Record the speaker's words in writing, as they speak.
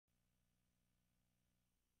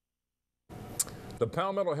The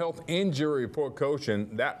Palmetto Health Injury Report, Coach,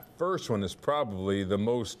 and that first one is probably the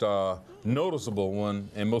most noticeable one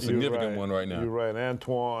and most significant one right now. You're right.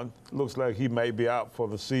 Antoine looks like he may be out for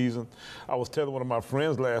the season. I was telling one of my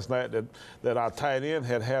friends last night that our tight end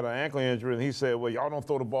had an ankle injury, and he said, well, y'all don't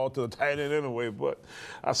throw the ball to the tight end anyway. But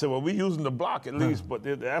I said, well, we're using the block at least. But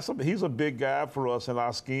he's a big guy for us in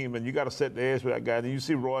our scheme, and you got to set the edge for that guy. And you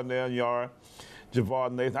see Roy Yard,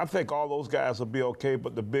 Javard Nathan. I think all those guys will be okay,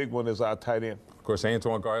 but the big one is our tight end. Of course,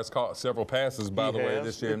 Antoine Garr has caught several passes, by the way,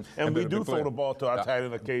 this year. And we do throw the ball to our tight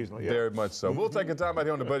end occasionally. Yeah. Very much so. We'll take a time out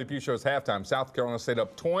here on the Buddy Pough Show's halftime. South Carolina State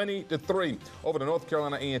up 20-3 over the North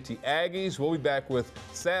Carolina A&T Aggies. We'll be back with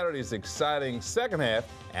Saturday's exciting second half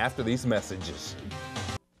after these messages.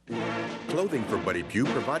 Clothing for Buddy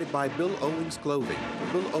Pough provided by Bill Owens Clothing.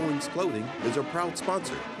 Bill Owens Clothing is a proud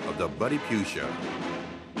sponsor of the Buddy Pough Show.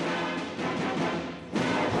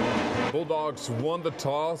 Bulldogs won the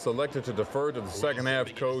toss, elected to defer to the second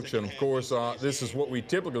half, Coach. And, of course, this is what we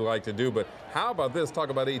typically like to do. But how about this? Talk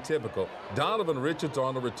about atypical. Donovan Richards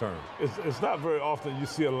on the return. It's not very often you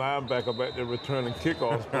see a linebacker back there returning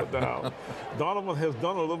kickoffs. But Donovan has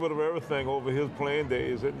done a little bit of everything over his playing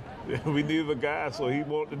days. And we needed a guy, so he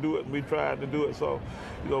wanted to do it, and we tried to do it. So,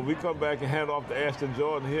 we come back and hand off to Ashton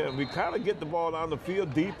Jordan here, and we kind of get the ball down the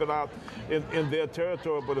field deep and out in their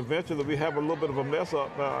territory. But eventually we have a little bit of a mess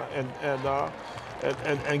up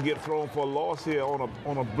and get thrown for a loss here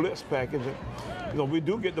on a blitz package. And, we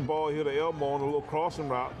do get the ball here to Elmore on a little crossing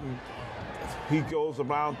route, and he goes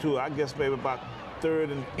around to, I guess, maybe about third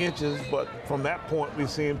and inches, but from that point we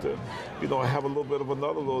seem to, have a little bit of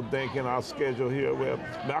another little dink in our schedule here where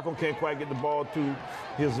Malcolm can't quite get the ball to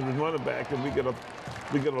his running back, and we get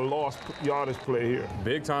a lost yardage play here.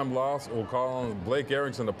 Big time loss. We'll call on Blake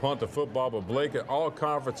Erickson to punt the football, but Blake, an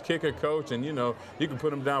all-conference kicker, Coach, and you can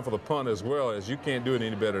put him down for the punt as well, as you can't do it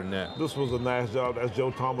any better than that. This was a nice job. That's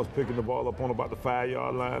Joe Thomas picking the ball up on about the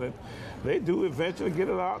 5-yard line, and they do eventually get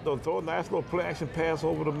it out. They'll throw a nice little play-action pass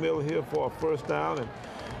over the middle here for a first down, and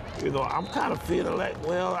I'm kind of feeling like,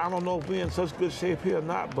 well, I don't know if we're in such good shape here or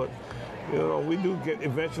not, but we do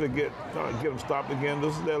eventually get them stopped again.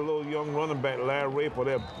 This is that little young running back, Larry Raper.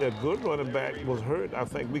 That good running back was hurt. I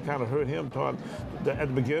think we kind of hurt him at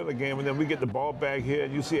the beginning of the game, and then we get the ball back here.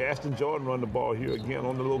 And you see Ashton Jordan run the ball here again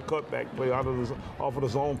on the little cutback play off of the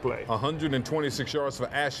zone play. 126 yards for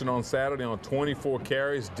Ashton on Saturday on 24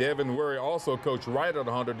 carries. Devin Worry also coached right at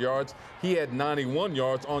 100 yards. He had 91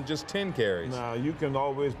 yards on just 10 carries. Now, you can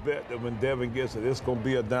always bet that when Devin gets it, it's going to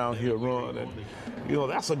be a downhill run. And,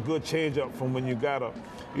 that's a good change up from when you got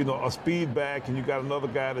a speed back and you got another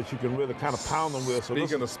guy that you can really kind of pound them with. So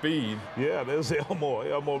Speaking of speed. Yeah, there's Elmore.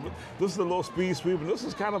 This is a little speed sweep, and this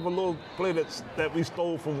is kind of a little play that we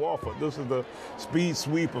stole from Wofford. This is the speed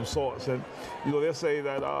sweep of sorts. And, they say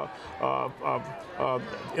that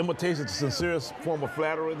imitation is the sincerest form of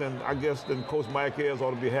flattery, and I guess then Coach Mike Ayers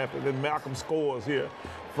ought to be happy. Then Malcolm scores here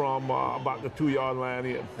from about the 2-yard line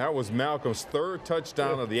in. That was Malcolm's third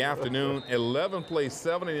touchdown of the afternoon. 11-play,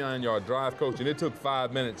 79-yard drive, Coach, and it took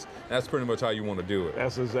 5 minutes. That's pretty much how you want to do it.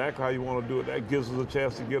 That's exactly how you want to do it. That gives us a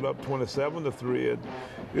chance to get up 27-3.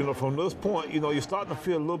 And, from this point, you're starting to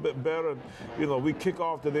feel a little bit better. We kick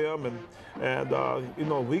off to them,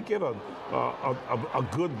 and we get a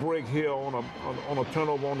good break here on a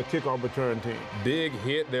turnover on the kickoff return team. Big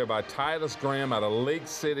hit there by Titus Graham out of Lake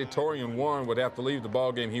City. Torian Warren would have to leave the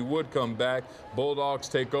ball game. He would come back. Bulldogs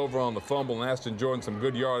take over on the fumble, and Ashton Jordan some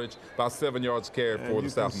good yardage, about 7 yards carried for the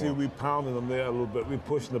sophomore. You can see we pounded them there a little bit. We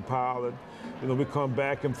pushing the pile, and we come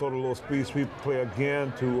back and throw the little speed sweep play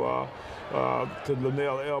again to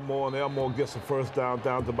Linnell Elmore, and Elmore gets a first down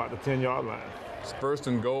to about the 10-yard line. It's first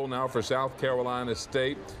and goal now for South Carolina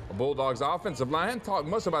State. The Bulldogs' offensive line. I hadn't talked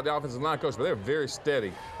much about the offensive line, Coach, but they're very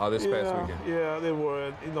steady this past weekend. Yeah, they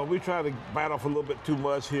were. We tried to bite off a little bit too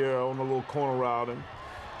much here on the little corner route, and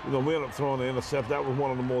we ended up throwing the intercept. That was one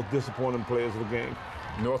of the most disappointing plays of the game.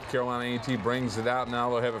 North Carolina A&T brings it out now.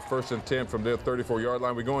 They'll have it first and 10 from their 34-yard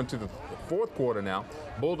line. We go into the fourth quarter now.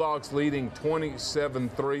 Bulldogs leading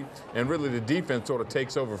 27-3, and really the defense sort of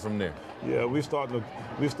takes over from there. Yeah, we're starting to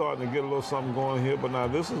get a little something going here. But now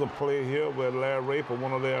this is a play here where Larry Raper,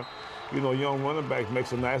 one of their young running backs,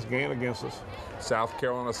 makes a nice gain against us. South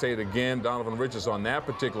Carolina State again. Donovan Richards on that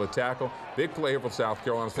particular tackle. Big play here for South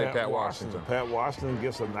Carolina State, Pat Washington. Pat Washington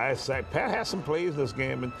gets a nice sack. Pat had some plays this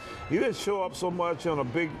game, and he didn't show up so much on a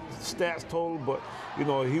big stats total, but, you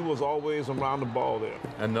know, he was always around the ball there.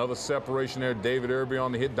 Another separation there. David Irby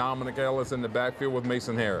on the hit. Dominic Ellis in the backfield with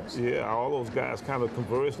Mason Harris. Yeah, all those guys kind of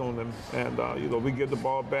converged on them. And, you know, we get the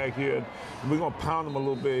ball back here, and we're going to pound them a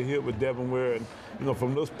little bit here with Devin Ware. And, you know,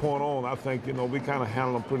 from this point on, I think, you know, we kind of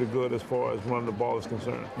handle them pretty good as far as running the ball is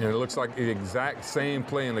concerned. And it looks like the exact same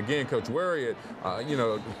play. And again, Coach Ware, you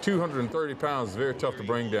know, 230 pounds is very tough to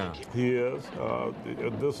bring down. He is.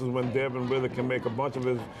 This is when Devin really can make a bunch of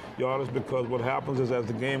his yardage, because what happens is as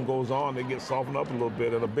the game goes on, they get softened up a little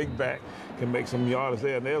bit, and a big back can make some yardage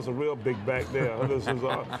there. And there's a real big back there. This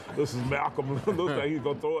is Malcolm. Looks like he's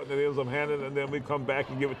going to throw it, and then ends up handing it, and then we come back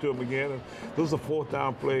and give it to him again. And this is a fourth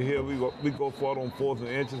down play here. We go for it on 4th and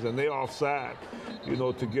inches, and they're offside, you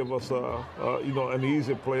know, to give us you know, an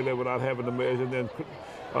easy play there without having to measure. And then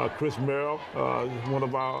Chris Merrill, one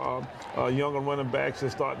of our younger running backs,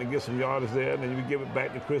 is starting to get some yardage there, and then we give it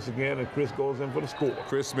back to Chris again, and Chris goes in for the score.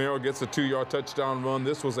 Chris Merrill gets a 2-yard touchdown run.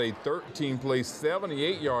 This was a 13-play,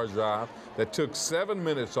 78-yard drive that took 7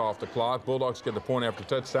 minutes off the clock. Bulldogs get the point after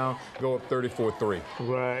touchdown, go up 34-3.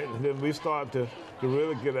 Right, and then we start to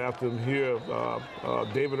really get after them here.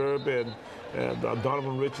 David Irby and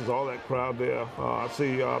Donovan Richards, all that crowd there. I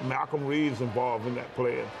see Malcolm Reed's involved in that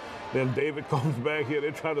play. Then David comes back here.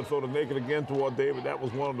 They try to throw the naked again toward David. That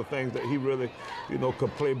was one of the things that he really, you know,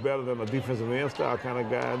 could play better than a defensive end style kind of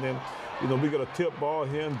guy. And then, you know, we got a tip ball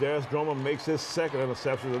here, and Darius Drummond makes his second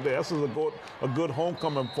interception of the day. This is a good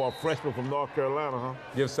homecoming for a freshman from North Carolina, huh?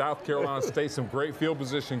 Give South Carolina State some great field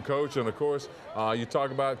position, Coach. And, of course, you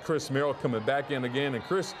talk about Chris Merrill coming back in again. And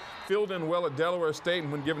Chris filled in well at Delaware State,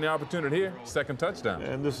 and when given the opportunity here, second touchdown.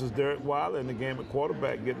 And this is Derek Wilder in the game at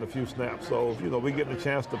quarterback getting a few snaps. So, you know, we're getting a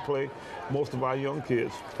chance to play most of our young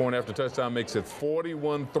kids. Point after touchdown makes it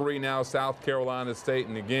 41-3 now, South Carolina State.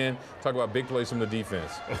 And, again, talk about big plays from the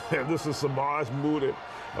defense. This is Samaj Moody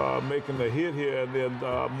making the hit here, and then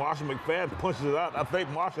Marshall McFadden punches it out. I think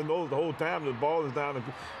Marshall knows the whole time the ball is down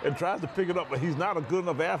and tries to pick it up, but he's not a good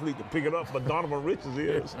enough athlete to pick it up, but Donovan Richards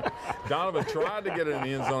is. Donovan tried to get it in the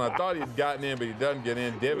end zone. I thought he'd gotten in, but he doesn't get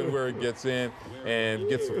in. Devin Ware gets in and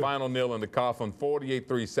gets the final nail in the coffin.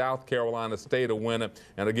 48-3, South Carolina State a winner.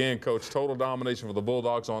 And again, Coach, total domination for the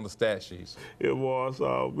Bulldogs on the stat sheets. It was.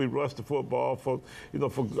 We rushed the football for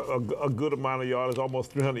a good amount of yards,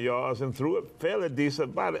 almost 300 yards, and threw it fairly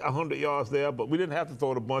decent, about 100 yards there, but we didn't have to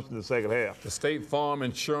throw it a bunch in the second half. The State Farm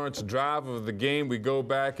Insurance drive of the game. We go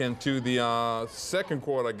back into the second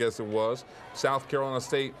quarter, I guess it was. South Carolina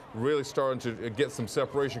State really starting to get some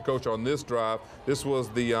separation, Coach, on this drive. This was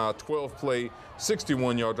the 12-play,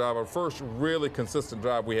 61-yard drive, our first really consistent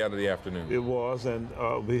drive we had of the afternoon. It was, and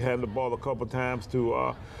we had the ball a couple times to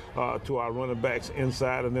our running backs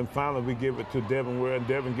inside, and then finally we give it to Devin Ware, and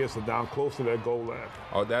Devin gets it down close to that goal line.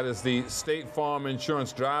 Oh, that is the State Farm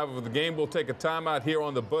Insurance drive of the game. We'll take a timeout here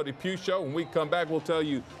on the Buddy Pough Show. When we come back, we'll tell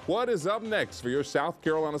you what is up next for your South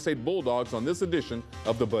Carolina State Bulldogs on this edition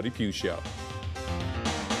of the Buddy Pough Show.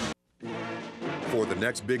 For the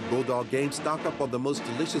next big Bulldog game, stock up on the most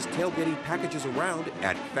delicious tailgating packages around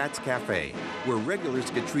at Fats Cafe, where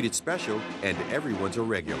regulars get treated special and everyone's a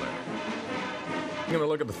regular. We're going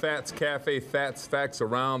to look at the Fats Cafe Fats Facts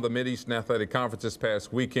around the Mid-Eastern Athletic Conference this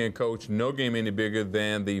past weekend, Coach. No game any bigger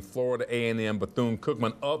than the Florida A&M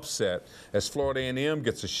Bethune-Cookman upset as Florida A&M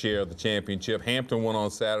gets a share of the championship. Hampton won on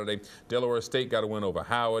Saturday. Delaware State got a win over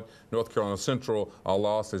Howard. North Carolina Central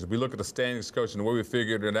lost. As we look at the standings, Coach, and the way we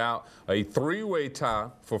figured it out, a three-way tie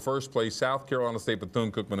for first place, South Carolina State,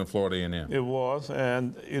 Bethune-Cookman, and Florida A&M. It was,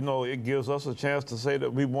 and, you know, it gives us a chance to say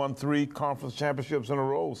that we won 3 conference championships in a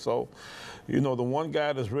row. So, you know, the one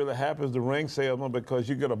guy that's really happy is the ring salesman, because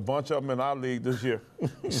you get a bunch of them in our league this year.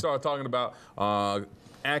 You start talking about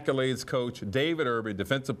accolades, Coach. David Irby,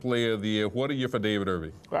 Defensive Player of the Year. What a year for David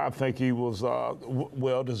Irby. I think he was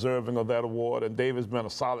well deserving of that award, and David's been a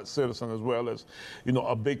solid citizen as well as, you know,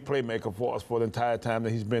 a big playmaker for us for the entire time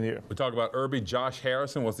that he's been here. We talk about Irby. Josh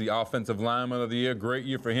Harrison was the Offensive Lineman of the Year. Great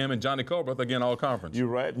year for him. And Johnny Colbert, again, all conference. You're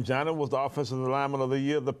right. And Johnny was the Offensive Lineman of the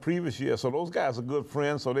Year the previous year. So those guys are good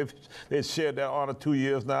friends. So they've shared that honor 2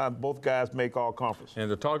 years now, and both guys make all conference.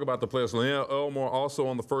 And to talk about the players, Leon Elmore also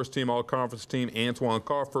on the first team all conference team. Antoine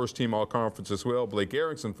Carr, first team all conference as well. Blake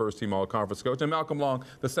Erickson, first team all conference coach. And Malcolm Long,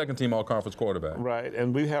 the second team all conference quarterback. Right.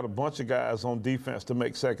 And we had a bunch of guys on defense to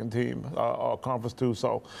make second team all conference too.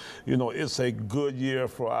 So, you know, it's a good year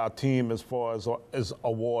for our team as far as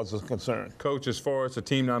awards is concerned. Coach, as far as the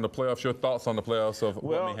team now in the playoffs, your thoughts on the playoffs of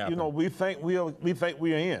what may happen? Well, you know, we think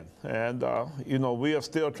we are in. And, you know, we are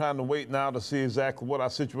still trying to wait now to see exactly what our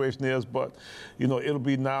situation is. But, you know, it'll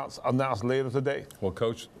be announced later today. Well,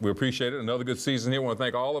 Coach, we appreciate it. Another good season here. I want to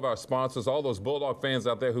thank all of our sponsors, all those Bulldog fans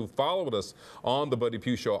out there who followed us on the Buddy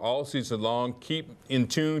Pough Show all season long. Keep in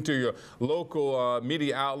tune to your local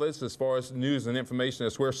media outlets as far as news and information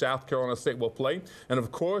as where South Carolina State will play. And,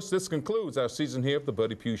 of course, this concludes our season here of the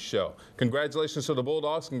Buddy Pough Show. Congratulations to the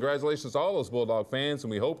Bulldogs. Congratulations to all those Bulldog fans.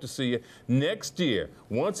 And we hope to see you next year,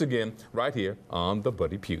 once again, right here on the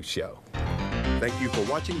Buddy Pough Show. Thank you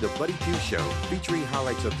for watching the Buddy Pough Show, featuring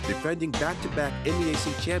highlights of the defending back-to-back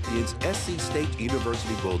NEAC champions, SC State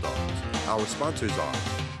University Bulldogs. Our sponsors are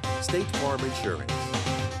State Farm Insurance,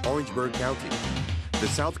 Orangeburg County, the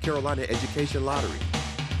South Carolina Education Lottery,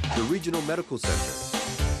 the Regional Medical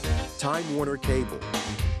Center, Time Warner Cable,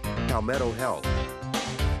 Palmetto Health,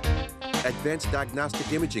 Advanced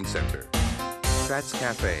Diagnostic Imaging Center, Fats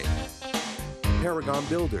Cafe, Paragon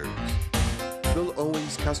Builders, Bill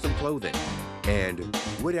Owens Custom Clothing, and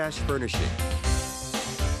Wood Ash Furnishing.